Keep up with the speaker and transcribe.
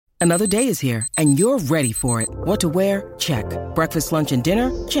Another day is here, and you're ready for it. What to wear? Check. Breakfast, lunch, and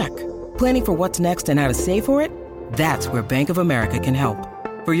dinner? Check. Planning for what's next and how to save for it? That's where Bank of America can help.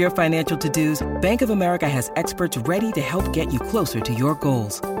 For your financial to-dos, Bank of America has experts ready to help get you closer to your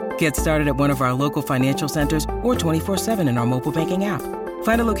goals. Get started at one of our local financial centers or 24/7 in our mobile banking app.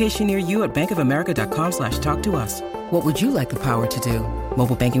 Find a location near you at bankofamerica.com/talktous. What would you like the power to do?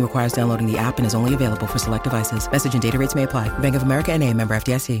 Mobile banking requires downloading the app and is only available for select devices. Message and data rates may apply. Bank of America N.A., member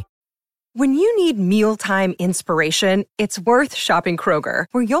FDIC. When you need mealtime inspiration, it's worth shopping Kroger,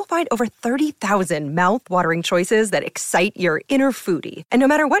 where you'll find over 30,000 mouth-watering choices that excite your inner foodie. And no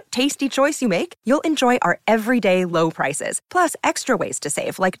matter what tasty choice you make, you'll enjoy our everyday low prices, plus extra ways to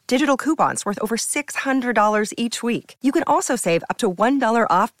save, like digital coupons worth over $600 each week. You can also save up to $1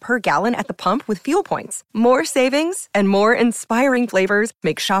 off per gallon at the pump with fuel points. More savings and more inspiring flavors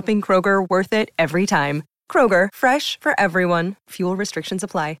make shopping Kroger worth it every time. Kroger, fresh for everyone. Fuel restrictions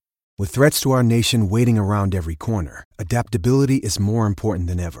apply. With threats to our nation waiting around every corner, adaptability is more important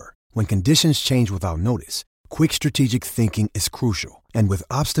than ever. When conditions change without notice, quick strategic thinking is crucial. And with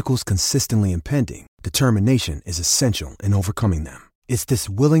obstacles consistently impending, determination is essential in overcoming them. It's this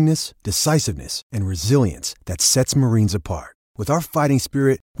willingness, decisiveness, and resilience that sets Marines apart. With our fighting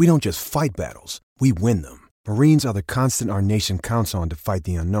spirit, we don't just fight battles, we win them. Marines are the constant our nation counts on to fight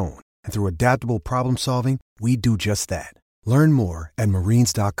the unknown. And through adaptable problem solving, we do just that. Learn more at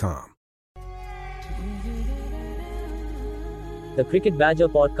marines.com. The Cricket Badger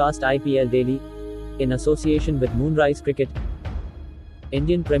Podcast IPL Daily, in association with Moonrise Cricket,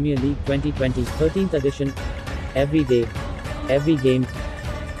 Indian Premier League 2020 13th edition. Every day, every game,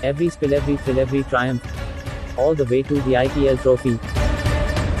 every spill, every thrill, every triumph, all the way to the IPL trophy.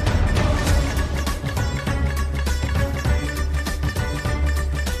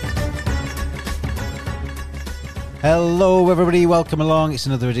 Hello everybody, welcome along. It's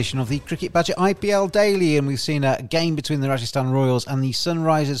another edition of the Cricket Badger IPL Daily, and we've seen a game between the Rajasthan Royals and the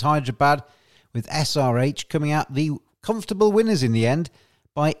Sunrisers Hyderabad, with SRH coming out the comfortable winners in the end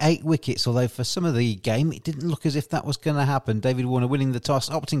by 8 wickets, although for some of the game it didn't look as if that was going to happen. David Warner winning the toss,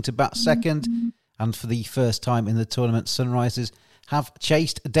 opting to bat second, and for the first time in the tournament, Sunrisers have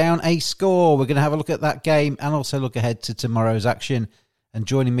chased down a score. We're going to have a look at that game and also look ahead to tomorrow's action, and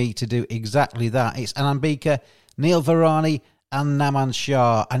joining me to do exactly that, it's Anand Beaker, Neil Varani and Naman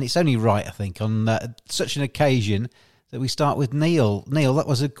Shah. And it's only right, I think, on such an occasion that we start with Neil. Neil, that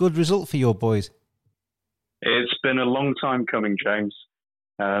was a good result for your boys. It's been a long time coming, James.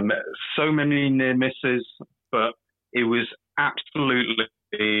 So many near misses, but it was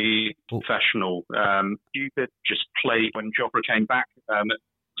absolutely professional. Stupid just played when Jofra came back,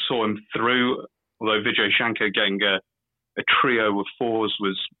 saw him through, although Vijay Shankar getting a trio of fours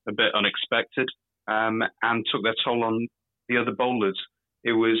was a bit unexpected. And took their toll on the other bowlers.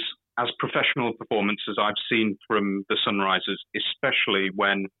 It was as professional a performance as I've seen from the Sunrisers, especially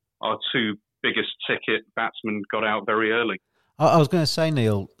when our two biggest ticket batsmen got out very early. I was going to say,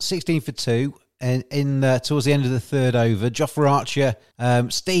 Neil, 16 for 2 towards the end of the third over. Jofra Archer,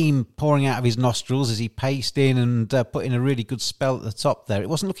 steam pouring out of his nostrils as he paced in and put in a really good spell at the top there. It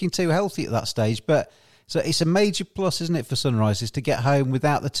wasn't looking too healthy at that stage, but so it's a major plus, isn't it, for Sunrisers to get home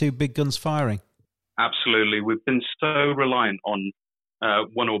without the two big guns firing? Absolutely. We've been so reliant on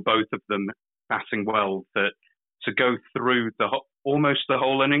one or both of them batting well that to go through almost the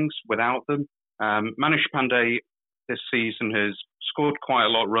whole innings without them. Manish Pandey this season has scored quite a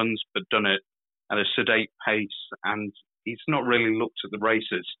lot of runs, but done it at a sedate pace, and he's not really looked at the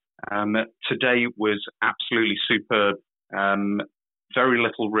races. Today was absolutely superb. Very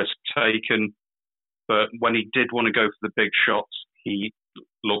little risk taken, but when he did want to go for the big shots, he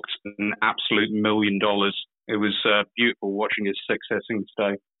looked an absolute $1 million. It was beautiful watching his six hitting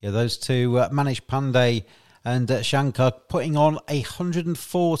today. Yeah, those two, Manish Pandey and Shankar, putting on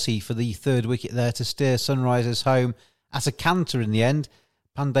 140 for the third wicket there to steer Sunrisers home at a canter in the end.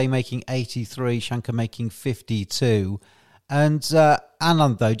 Pandey making 83, Shankar making 52. And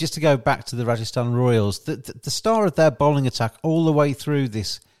Anand, though, just to go back to the Rajasthan Royals, the star of their bowling attack all the way through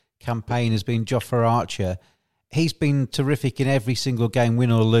this campaign has been Jofra Archer. He's been terrific in every single game,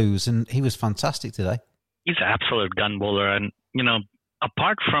 win or lose, and he was fantastic today. He's an absolute gun bowler, and,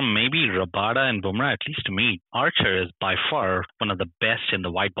 apart from maybe Rabada and Bumrah, at least to me, Archer is by far one of the best in the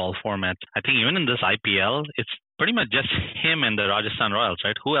white ball format. I think even in this IPL, it's pretty much just him and the Rajasthan Royals,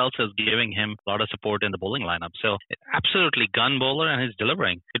 right? Who else is giving him a lot of support in the bowling lineup? So absolutely gun bowler, and he's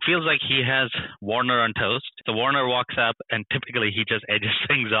delivering. It feels like he has Warner on toast. So Warner walks up and typically he just edges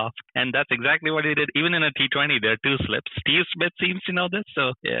things off. And that's exactly what he did. Even in a T20, there are two slips. Steve Smith seems to know this.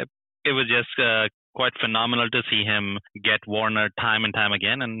 So yeah, it was just quite phenomenal to see him get Warner time and time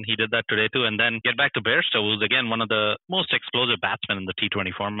again, and he did that today too. And then get back to Bairstow, who's again one of the most explosive batsmen in the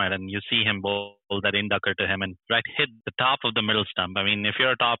T20 format, and you see him bowl that inducker to him and hit the top of the middle stump. I mean, if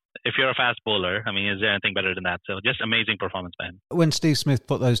you're a fast bowler, I mean, is there anything better than that? So just amazing performance by him. When Steve Smith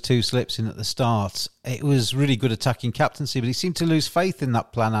put those 2 slips in at the start, it was really good attacking captaincy, but he seemed to lose faith in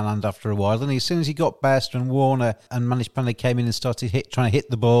that plan Anand after a while. And as soon as he got Bairstow and Warner and Manish Pandey came in and started trying to hit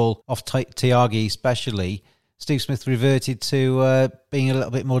the ball off Tyagi especially, Steve Smith reverted to being a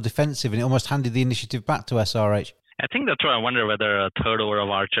little bit more defensive, and it almost handed the initiative back to SRH. I think that's why I wonder whether a third over of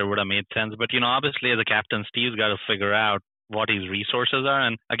Archer would have made sense. But, obviously as a captain, Steve's got to figure out what his resources are.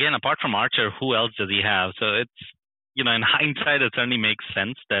 And again, apart from Archer, who else does he have? So it's, in hindsight, it certainly makes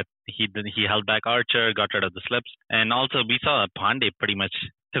sense that he held back Archer, got rid of the slips. And also we saw that Pandey pretty much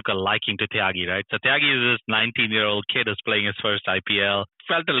took a liking to Tyagi, right? So Tyagi is this 19-year-old kid who's playing his first IPL.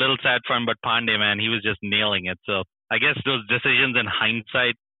 Felt a little sad for him, but Pandey, man, he was just nailing it. So I guess those decisions in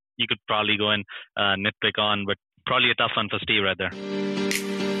hindsight, you could probably go and nitpick on, but probably a tough one for Steve right there.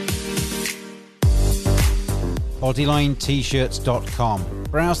 BodylineT-shirts.com.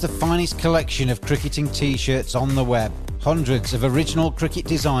 Browse the finest collection of cricketing T-shirts on the web. Hundreds of original cricket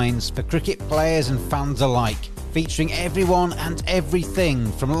designs for cricket players and fans alike, featuring everyone and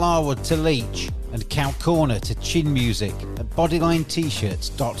everything from Larwood to Leach and Cow Corner to Chin Music at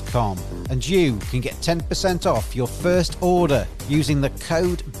BodylineT-shirts.com. And you can get 10% off your first order using the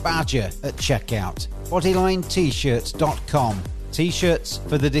code BADGER at checkout. BodylineT-shirts.com. T-shirts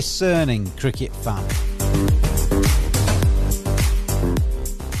for the discerning cricket fan.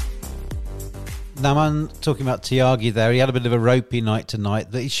 Now, man, talking about Tyagi there, he had a bit of a ropey night tonight.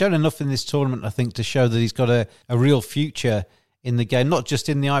 He's shown enough in this tournament, I think, to show that he's got a real future in the game, not just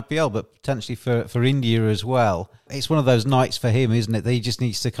in the IPL, but potentially for India as well. It's one of those nights for him, isn't it, that he just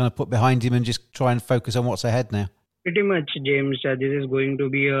needs to kind of put behind him and just try and focus on what's ahead now. Pretty much, James. This is going to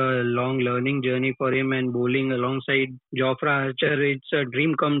be a long learning journey for him, and bowling alongside Jofra Archer, it's a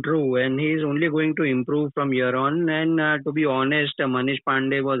dream come true, and he's only going to improve from here on. And to be honest, Manish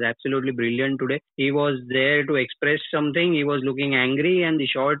Pandey was absolutely brilliant today. He was there to express something. He was looking angry, and the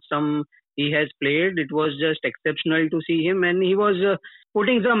shots he has played, it was just exceptional to see him, and he was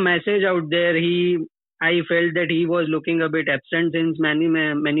putting some message out there. I felt that he was looking a bit absent since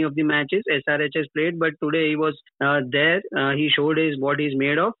many of the matches SRH has played, but today he was there. He showed what he's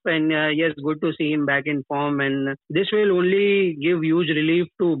made of, and yes, good to see him back in form. And this will only give huge relief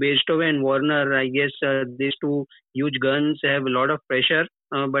to Bairstow and Warner. I guess these two huge guns have a lot of pressure,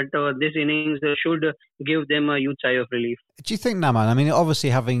 but this innings should give them a huge sigh of relief. Do you think, Naman? I mean, obviously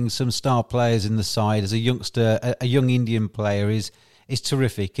having some star players in the side as a youngster, a young Indian player is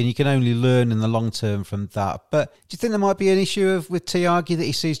terrific, and you can only learn in the long term from that. But do you think there might be an issue with Tyagi, that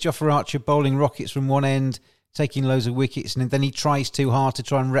he sees Jofra Archer bowling rockets from one end, taking loads of wickets, and then he tries too hard to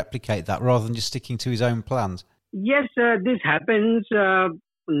try and replicate that rather than just sticking to his own plans? Yes, this happens.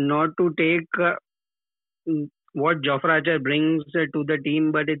 Not to take what Jofra Archer brings to the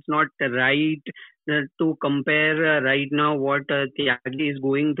team, but it's not right to compare right now what Tyagi is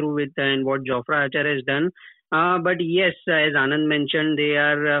going through with and what Jofra Archer has done. But yes, as Anand mentioned, they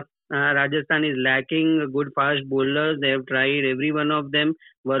are Rajasthan is lacking good fast bowlers. They have tried every one of them.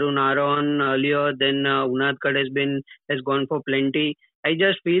 Varun Aaron earlier, then Unadkat has gone for plenty. I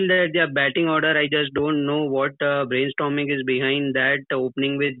just feel that their batting order, I just don't know what brainstorming is behind that,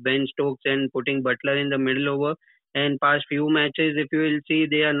 opening with Ben Stokes and putting Butler in the middle over. And past few matches, if you will see,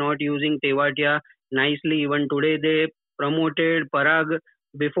 they are not using Tewatia nicely. Even today, they promoted Parag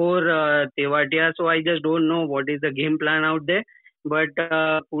before Tewatia. So I just don't know what is the game plan out there. But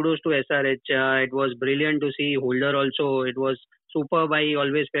kudos to SRH. It was brilliant to see Holder also. It was superb. I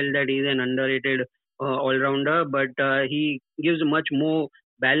always felt that he's an underrated all-rounder, but he gives much more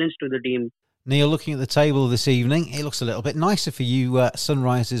balance to the team. Neil, looking at the table this evening, it looks a little bit nicer for you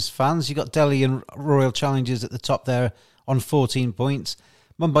Sunrisers fans. You've got Delhi and Royal Challengers at the top there on 14 points.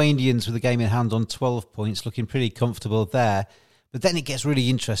 Mumbai Indians with the game in hand on 12 points, looking pretty comfortable there. But then it gets really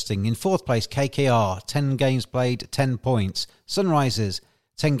interesting. In fourth place, KKR, 10 games played, 10 points. Sunrisers,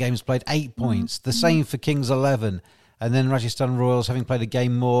 10 games played, 8 points. The same for Kings 11. And then Rajasthan Royals, having played a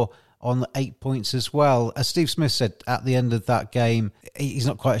game more, on 8 points as well. As Steve Smith said at the end of that game, he's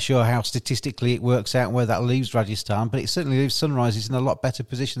not quite sure how statistically it works out where that leaves Rajasthan, but it certainly leaves Sunrisers in a lot better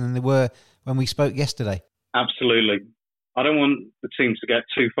position than they were when we spoke yesterday. Absolutely. I don't want the teams to get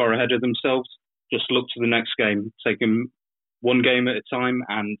too far ahead of themselves. Just look to the next game, take them one game at a time,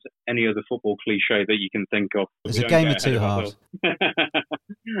 and any other football cliche that you can think of. There's a game of two halves.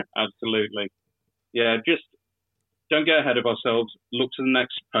 Absolutely. Yeah, just don't get ahead of ourselves. Look to the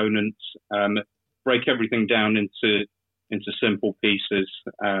next opponents. break everything down into simple pieces,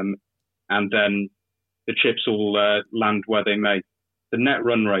 and then the chips will land where they may. The net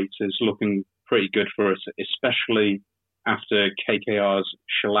run rate is looking pretty good for us, especially after KKR's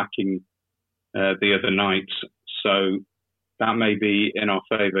shellacking the other night. So that may be in our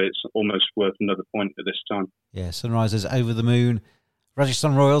favour. It's almost worth another point at this time. Yeah, Sunrisers over the moon.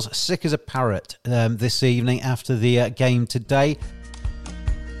 Rajasthan Royals sick as a parrot this evening after the game today.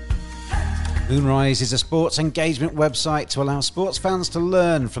 Moonrise is a sports engagement website to allow sports fans to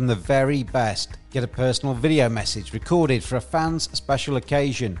learn from the very best. Get a personal video message recorded for a fan's special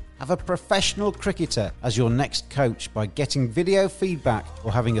occasion. Have a professional cricketer as your next coach by getting video feedback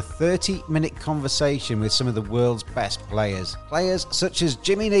or having a 30-minute conversation with some of the world's best players. Players such as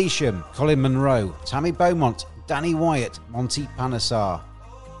Jimmy Neesham, Colin Munro, Tammy Beaumont, Danny Wyatt, Monty Panesar.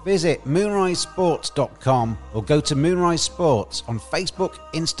 Visit moonrisesports.com or go to Moonrise Sports on Facebook,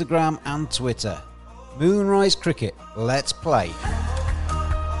 Instagram and Twitter. Moonrise Cricket, let's play.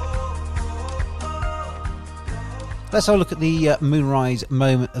 Let's have a look at the Moonrise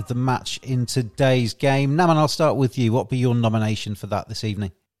moment of the match in today's game. Naman, I'll start with you. What will be your nomination for that this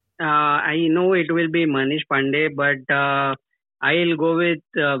evening? I know it will be Manish Pandey, but I'll go with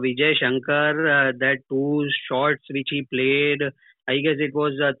Vijay Shankar. That 2 shots which he played, I guess it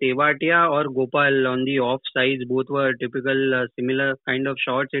was Tewatia or Gopal on the off sides. Both were typical similar kind of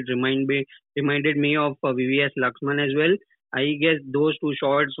shots. It reminded me of VVS Laxman as well. I guess those 2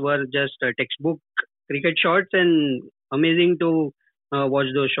 shots were just textbook cricket shots and amazing to watch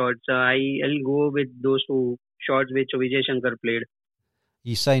those shots. I'll go with those 2 shots which Vijay Shankar played.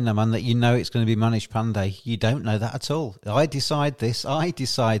 You say, Naman, that you know it's going to be Manish Pandey. You don't know that at all. I decide this.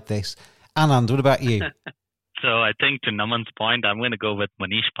 Anand, what about you? So I think to Naman's point, I'm going to go with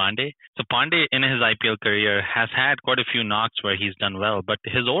Manish Pandey. So Pandey in his IPL career has had quite a few knocks where he's done well, but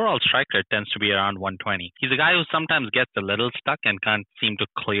his overall strike rate tends to be around 120. He's a guy who sometimes gets a little stuck and can't seem to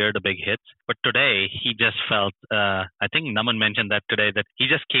clear the big hits. But today he just felt, I think Naman mentioned that today, that he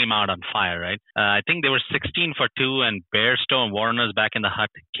just came out on fire, right? I think they were 16 for 2 and Bairstow and Warner's back in the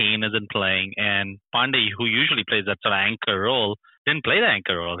hut. Kane isn't playing, and Pandey, who usually plays that sort of anchor role, didn't play the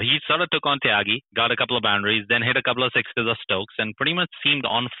anchor role. He sort of took on Tyagi, got a couple of boundaries, then hit a couple of sixes of Stokes, and pretty much seemed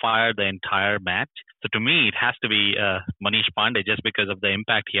on fire the entire match. So to me, it has to be Manish Pandey just because of the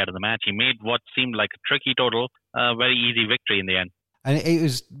impact he had in the match. He made what seemed like a tricky total, very easy victory in the end. And it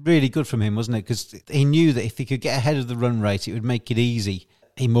was really good from him, wasn't it? Because he knew that if he could get ahead of the run rate, it would make it easy.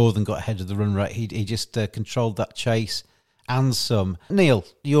 He more than got ahead of the run rate. He just controlled that chase and some. Neil,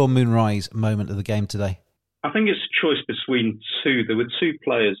 your Moonrise moment of the game today? I think it's a choice between 2. There were 2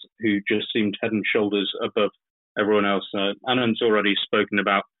 players who just seemed head and shoulders above everyone else. Anand's already spoken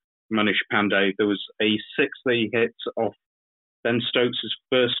about Manish Pandey. There was a 6 that he hit off Ben Stokes'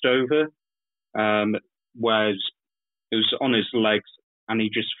 first over, where it was on his legs and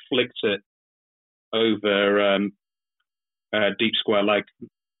he just flicked it over deep square leg.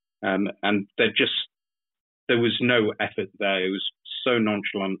 And there was no effort there. It was so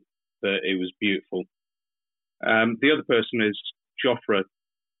nonchalant that it was beautiful. The other person is Jofra.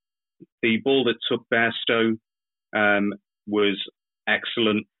 The ball that took Bairstow was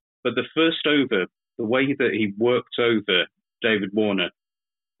excellent, but the first over, the way that he worked over David Warner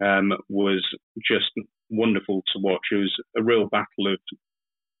was just wonderful to watch. It was a real battle of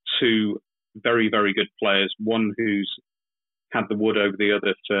 2 very, very good players, one who's had the wood over the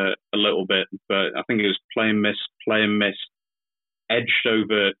other for a little bit, but I think it was play and miss, edged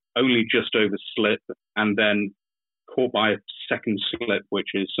over, only just over slip, and then caught by a second slip, which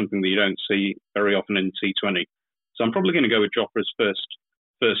is something that you don't see very often in T20. So I'm probably going to go with Jofra's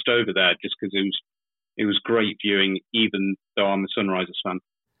first over there, just because it was great viewing, even though I'm a Sunrisers fan.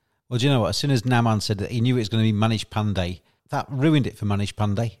 Well, do you know what? As soon as Naman said that he knew it was going to be Manish Pandey, that ruined it for Manish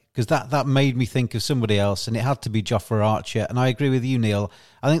Pandey, because that made me think of somebody else, and it had to be Jofra Archer. And I agree with you, Neil.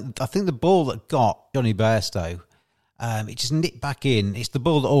 I think the ball that got Johnny Bairstow, it just nipped back in. It's the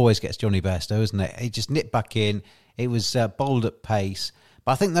ball that always gets Johnny Bairstow, isn't it? It just nipped back in. It was bowled at pace.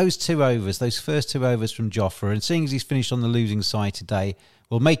 But I think those 2 overs, those first 2 overs from Jofra, and seeing as he's finished on the losing side today,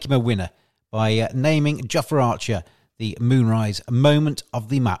 will make him a winner by naming Jofra Archer the Moonrise moment of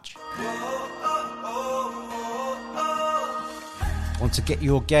the match. Want to get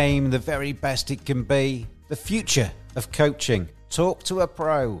your game the very best it can be? The future of coaching. Talk to a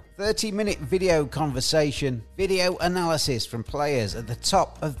pro. 30-minute video conversation. Video analysis from players at the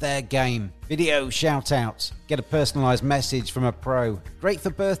top of their game. Video shout-outs. Get a personalised message from a pro. Great for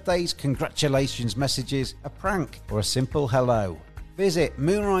birthdays, congratulations messages, a prank, or a simple hello. Visit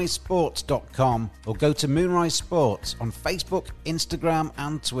moonrisesports.com or go to Moonrise Sports on Facebook, Instagram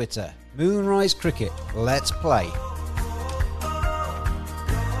and Twitter. Moonrise Cricket, let's play.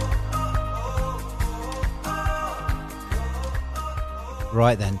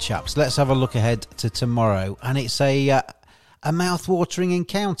 Right then, chaps, let's have a look ahead to tomorrow. And it's a mouth-watering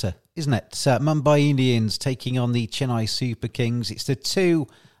encounter, isn't it? Mumbai Indians taking on the Chennai Super Kings. It's the two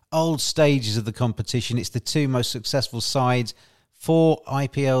old stages of the competition. It's the two most successful sides. 4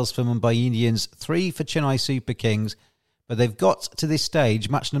 IPLs for Mumbai Indians, 3 for Chennai Super Kings. But they've got to this stage,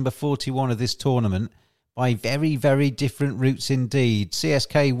 match number 41 of this tournament, by very, very different routes indeed.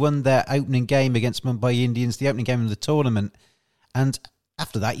 CSK won their opening game against Mumbai Indians, the opening game of the tournament. And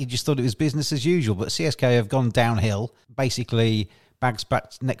after that, you just thought it was business as usual. But CSK have gone downhill, basically bags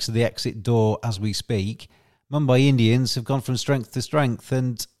back next to the exit door as we speak. Mumbai Indians have gone from strength to strength.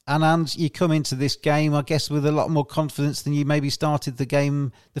 And Anand, you come into this game, I guess, with a lot more confidence than you maybe started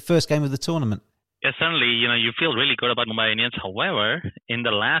the first game of the tournament. Yeah, certainly, you feel really good about Mumbai Indians. However, in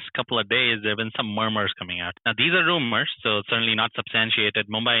the last couple of days, there have been some murmurs coming out. Now, these are rumors, so certainly not substantiated.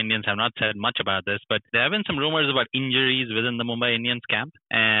 Mumbai Indians have not said much about this, but there have been some rumors about injuries within the Mumbai Indians camp.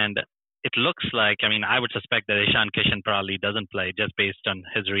 And it looks like, I would suspect that Ishan Kishan probably doesn't play just based on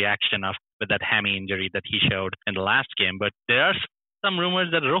his reaction with that hammy injury that he showed in the last game. But there are some rumors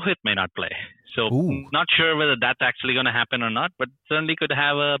that Rohit may not play. So not sure whether that's actually going to happen or not, but certainly could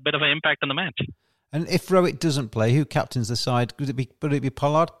have a bit of an impact on the match. And if Rohit doesn't play, who captains the side? Would it be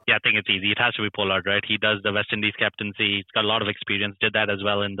Pollard? Yeah, I think it's easy. It has to be Pollard, right? He does the West Indies captaincy. He's got a lot of experience, did that as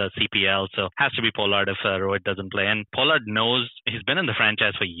well in the CPL. So it has to be Pollard if Rohit doesn't play. And Pollard knows, he's been in the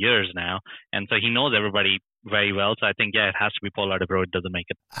franchise for years now. And so he knows everybody very well. So I think, it has to be Pollard if Rohit doesn't make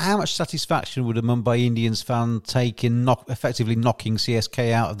it. How much satisfaction would a Mumbai Indians fan take in effectively knocking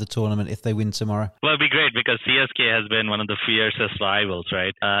CSK out of the tournament if they win tomorrow? Well, it'd be great because CSK has been one of the fiercest rivals,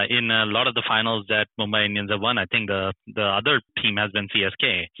 right? In a lot of the finals that Mumbai Indians have won, I think the other team has been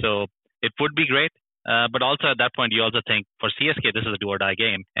CSK. So it would be great. But also at that point, you also think for CSK, this is a do-or-die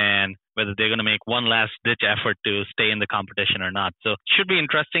game. And whether they're going to make one last-ditch effort to stay in the competition or not. So it should be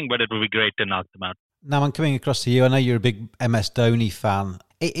interesting, but it would be great to knock them out. Now, I'm coming across to you. I know you're a big MS Dhoni fan.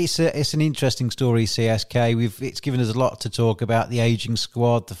 It's an interesting story, CSK. It's given us a lot to talk about, the ageing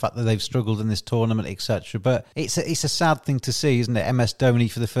squad, the fact that they've struggled in this tournament, etc. But it's a sad thing to see, isn't it? MS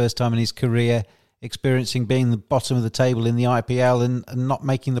Dhoni for the first time in his career experiencing being the bottom of the table in the IPL and not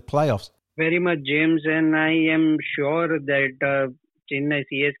making the playoffs. Very much, James, and I am sure that Chennai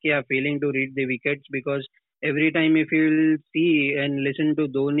CSK are failing to read the wickets because every time if you'll see and listen to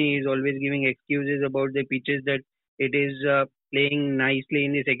Dhoni, he's always giving excuses about the pitches that it is playing nicely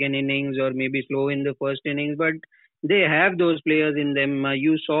in the second innings or maybe slow in the first innings. But they have those players in them.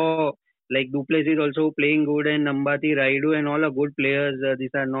 You saw like Du Plessis also playing good and Ambati, Raidu and all are good players.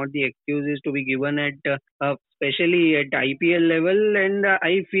 These are not the excuses to be given at especially at IPL level. And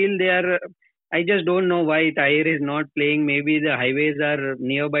I feel I just don't know why Tahir is not playing. Maybe the highways are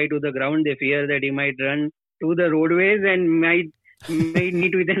nearby to the ground. They fear that he might run to the roadways and might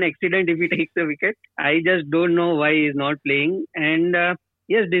meet with an accident if he takes the wicket. I just don't know why he's not playing. And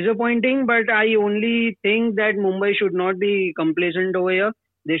yes, disappointing, but I only think that Mumbai should not be complacent over here.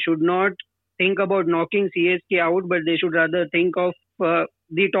 They should not think about knocking CSK out, but they should rather think of the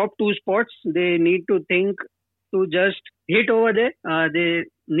top 2 spots. They need to think to just hit over there. They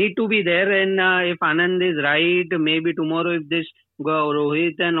need to be there. And if Anand is right, maybe tomorrow if this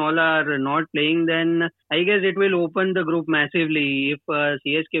Rohit and all are not playing, then I guess it will open the group massively. If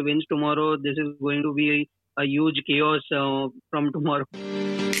CSK wins tomorrow, this is going to be a huge chaos from tomorrow.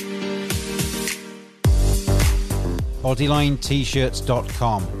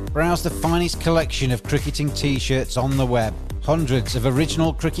 BodylineT-shirts.com. Browse the finest collection of cricketing t-shirts on the web. Hundreds of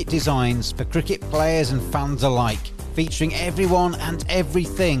original cricket designs for cricket players and fans alike, featuring everyone and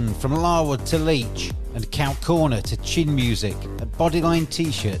everything from Larwood to Leach and Cow Corner to Chin Music at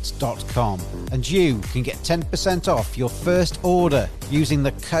BodylineT-shirts.com. And you can get 10% off your first order using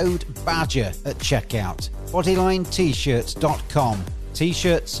the code BADGER at checkout. BodylineT-shirts.com.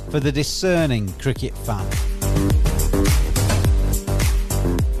 T-shirts for the discerning cricket fan.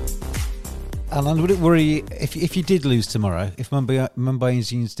 And would it worry if you did lose tomorrow, if Mumbai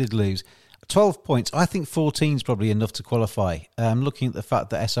Indians did lose? 12 points, I think 14 is probably enough to qualify. Looking at the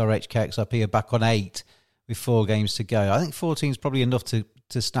fact that SRH, KXRP are back on 8 with 4 games to go, I think 14 is probably enough to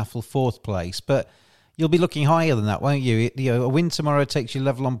snaffle 4th place. But you'll be looking higher than that, won't you? A win tomorrow takes you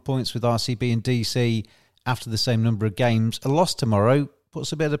level on points with RCB and DC after the same number of games. A loss tomorrow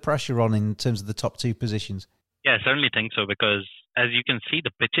puts a bit of pressure on in terms of the top 2 positions. Yeah, I certainly think so because as you can see,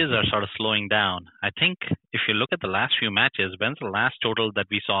 the pitches are sort of slowing down. I think if you look at the last few matches, when's the last total that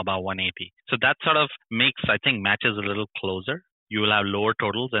we saw about 180? So that sort of makes, I think, matches a little closer. You will have lower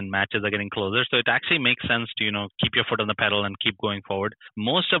totals and matches are getting closer. So it actually makes sense to, keep your foot on the pedal and keep going forward.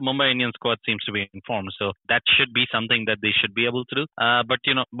 Most of Mumbai Indians squad seems to be informed. So that should be something that they should be able to do. But,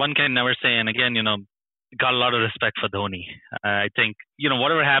 one can never say. And again, got a lot of respect for Dhoni. I think,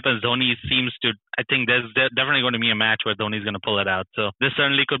 whatever happens, Dhoni seems to, I think there's definitely going to be a match where Dhoni's going to pull it out. So this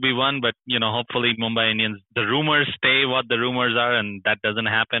certainly could be one, but, hopefully Mumbai Indians, the rumors stay what the rumors are and that doesn't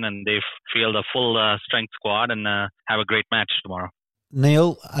happen and they field a full strength squad and have a great match tomorrow.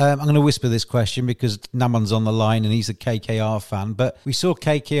 Neil, I'm going to whisper this question because Naman's on the line and he's a KKR fan, but we saw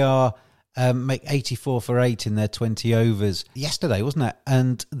KKR make 84 for 8 in their 20 overs yesterday, wasn't it?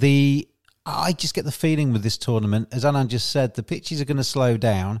 And I just get the feeling with this tournament, as Anand just said, the pitches are going to slow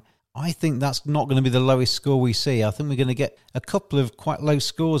down. I think that's not going to be the lowest score we see. I think we're going to get a couple of quite low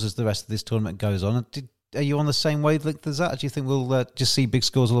scores as the rest of this tournament goes on. Are you on the same wavelength as that? Or do you think we'll just see big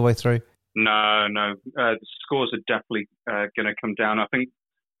scores all the way through? No. The scores are definitely going to come down. I think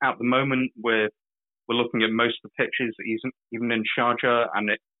at the moment we're looking at most of the pitches, even in Sharjah,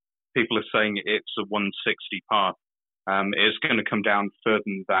 and people are saying it's a 160 par. It's going to come down further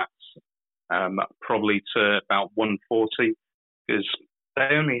than that. Probably to about 140, because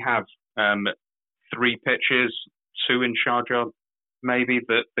they only have 3 pitches, 2 in Sharjah maybe,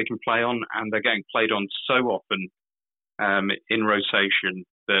 that they can play on, and they're getting played on so often in rotation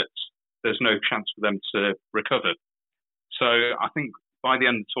that there's no chance for them to recover. So I think by the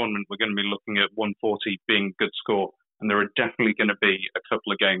end of the tournament, we're going to be looking at 140 being a good score, and there are definitely going to be a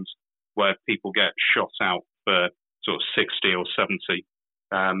couple of games where people get shot out for sort of 60 or 70.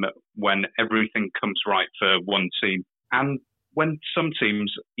 When everything comes right for one team. And when some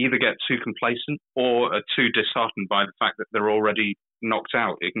teams either get too complacent or are too disheartened by the fact that they're already knocked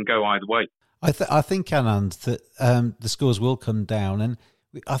out, it can go either way. I think, Anand, that the scores will come down. And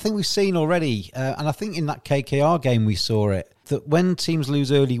I think we've seen already, and I think in that KKR game we saw it, that when teams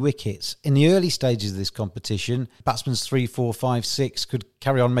lose early wickets, in the early stages of this competition, batsmen's 3, 4, 5, 6 could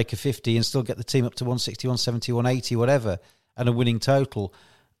carry on, make a 50 and still get the team up to 160, 170, 180, whatever, and a winning total.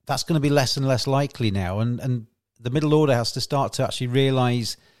 That's going to be less and less likely now, and the middle order has to start to actually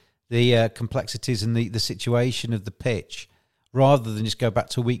realise the complexities and the situation of the pitch, rather than just go back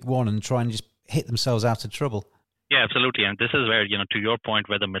to week one and try and just hit themselves out of trouble. Yeah, absolutely. And this is where, to your point,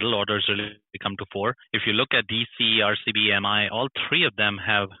 where the middle orders really come to fore. If you look at DC, RCB, MI, all 3 of them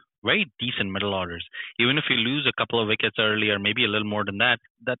have very decent middle orders. Even if you lose a couple of wickets early or maybe a little more than that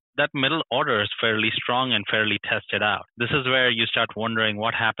middle order is fairly strong and fairly tested out. This is where you start wondering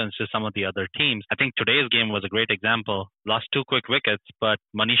what happens to some of the other teams. I think today's game was a great example. Lost 2 quick wickets, but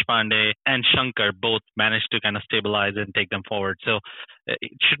Manish Pandey and Shankar both managed to kind of stabilize and take them forward. So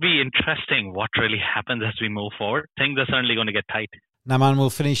it should be interesting what really happens as we move forward. Things are certainly going to get tight. Naman, we'll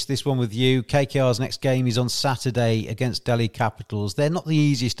finish this one with you. KKR's next game is on Saturday against Delhi Capitals. They're not the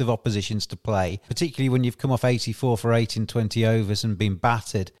easiest of oppositions to play, particularly when you've come off 84 for 8 in 20 overs and been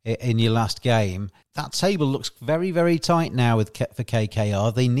battered in your last game. That table looks very, very tight now for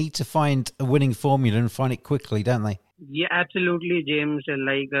KKR. They need to find a winning formula and find it quickly, don't they? Yeah, absolutely, James.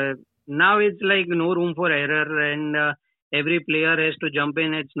 Now it's no room for error, and every player has to jump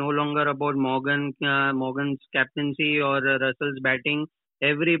in. It's no longer about Morgan's captaincy or Russell's batting.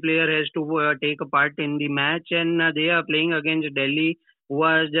 Every player has to take a part in the match, and they are playing against Delhi, who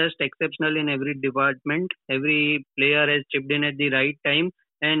are just exceptional in every department. Every player has chipped in at the right time,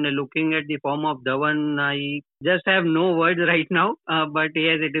 and looking at the form of Dhawan, I just have no words right now. But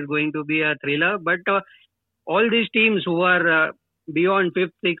yes, it is going to be a thriller. But all these teams who are beyond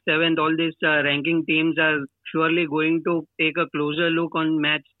 5th, 6th, 7th, all these ranking teams are surely going to take a closer look on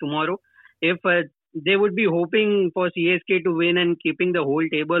match tomorrow. If they would be hoping for CSK to win and keeping the whole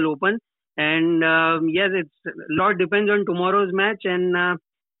table open. And yes, it's a lot depends on tomorrow's match. And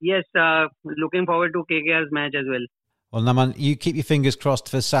yes, looking forward to KKR's match as well. Well, Naman, you keep your fingers crossed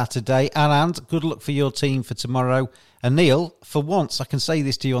for Saturday. Anand, good luck for your team for tomorrow. And Neil, for once, I can say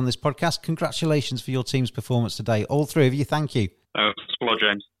this to you on this podcast, congratulations for your team's performance today. All 3 of you, thank you. Hello,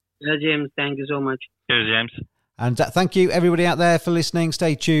 James. Yeah, James, thank you so much. Cheers, James. And thank you, everybody out there, for listening.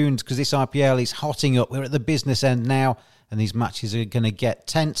 Stay tuned, because this IPL is hotting up. We're at the business end now, and these matches are going to get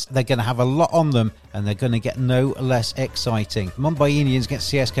tense. They're going to have a lot on them, and they're going to get no less exciting. Mumbai Indians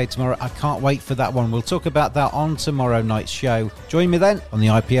against CSK tomorrow. I can't wait for that one. We'll talk about that on tomorrow night's show. Join me then on the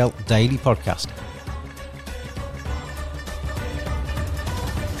IPL Daily Podcast.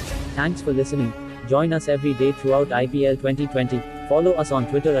 Thanks for listening. Join us every day throughout IPL 2020. Follow us on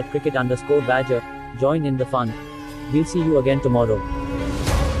Twitter at cricket_badger. Join in the fun. We'll see you again tomorrow.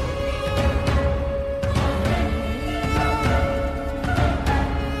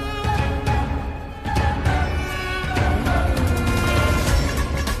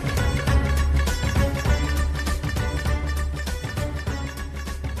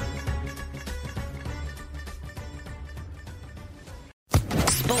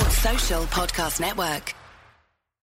 Sports Social Podcast Network.